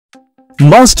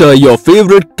Master your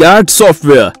favorite CAD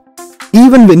software,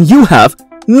 even when you have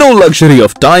no luxury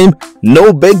of time,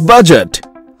 no big budget.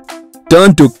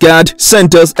 Turn to CADD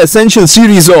Centre's Essential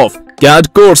series of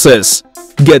CAD courses.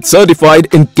 Get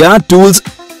certified in CAD tools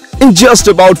in just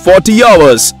about 40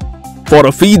 hours for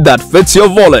a fee that fits your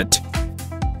wallet.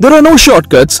 There are no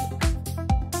shortcuts.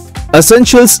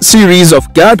 Essentials series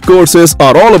of CAD courses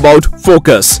are all about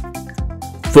focus.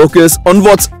 Focus on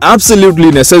what's absolutely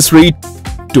necessary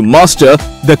to master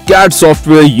the CAD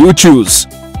software you choose.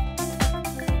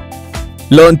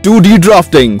 Learn 2D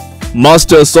drafting,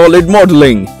 master solid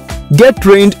modeling, get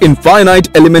trained in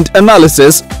finite element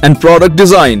analysis and product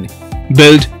design,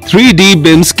 build 3D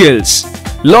BIM skills,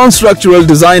 learn structural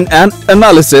design and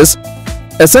analysis.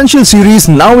 Essential series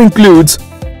now includes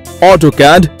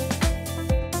AutoCAD,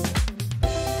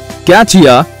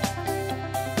 CATIA,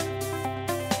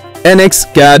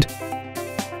 NX-CAD,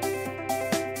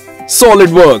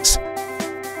 SolidWorks,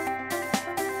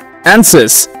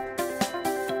 ANSYS,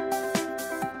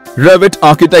 Revit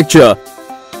Architecture,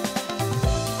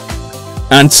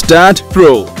 and STAAD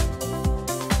Pro.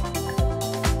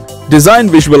 Design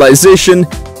Visualization,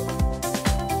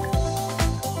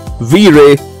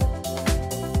 V-Ray,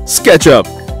 SketchUp.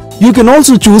 You can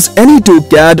also choose any two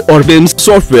CAD or BIM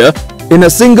software in a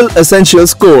single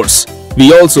Essentials course.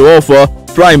 We also offer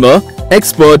Primer,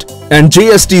 Expert and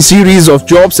JST series of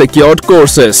job-secured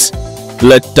courses.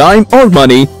 Let time or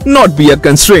money not be a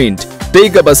constraint.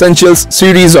 Take up Essentials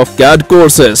series of CAD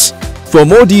courses. For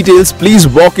more details, please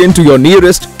walk into your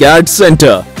nearest CADD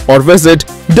Centre or visit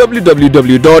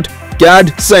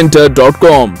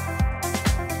www.caddcentre.com.